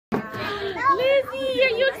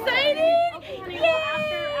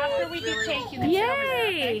cake, you can sit over there,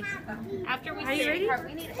 okay? After we say ready?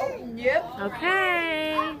 we need. Oh, yep.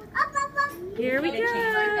 Okay. Here we go.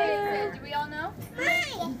 Do we all know?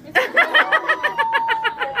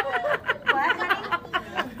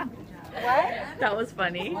 That was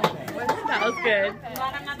funny. That was good.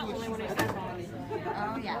 Glad I'm not the only one who said that.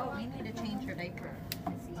 Oh yeah, we need to change your diaper.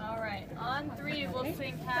 All right, on 3 we'll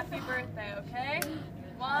sing happy birthday, okay?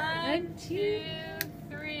 1, 2,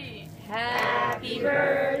 3. Happy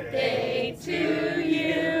birthday to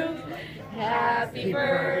you. Happy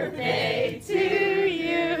birthday to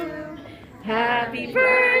you. Happy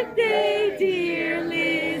birthday, dear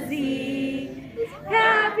Lizzy.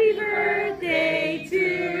 Happy birthday to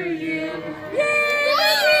you. Yay!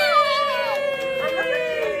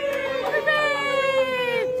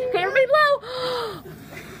 Okay, everybody blow.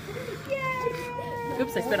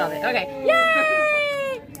 Oops, I spit on it. Okay.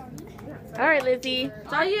 Yay! All right, Lizzy.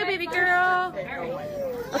 It's all you, baby girl.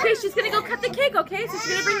 Okay, she's gonna go cut the cake, okay? So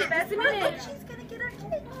she's gonna bring it just a minute. She's gonna get her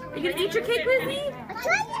cake. Are you gonna eat your cake, Lizzy?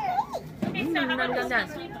 Okay, so how about this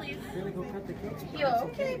one, please? You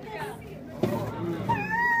okay?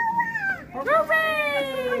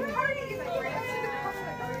 Hooray!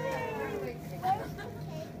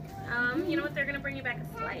 You know what? They're gonna bring you back a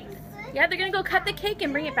slice. Yeah, they're gonna go cut the cake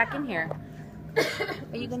and bring it back in here.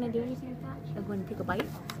 Are you gonna do anything like that? I'm going to take a bite.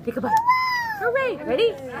 Take a bite. Hooray!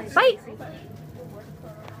 Ready? Bite.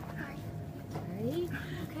 Ready?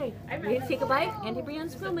 Okay. Ready to take a bite? Auntie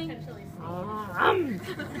Brianne's filming.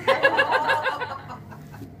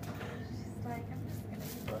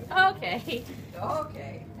 Okay. Okay.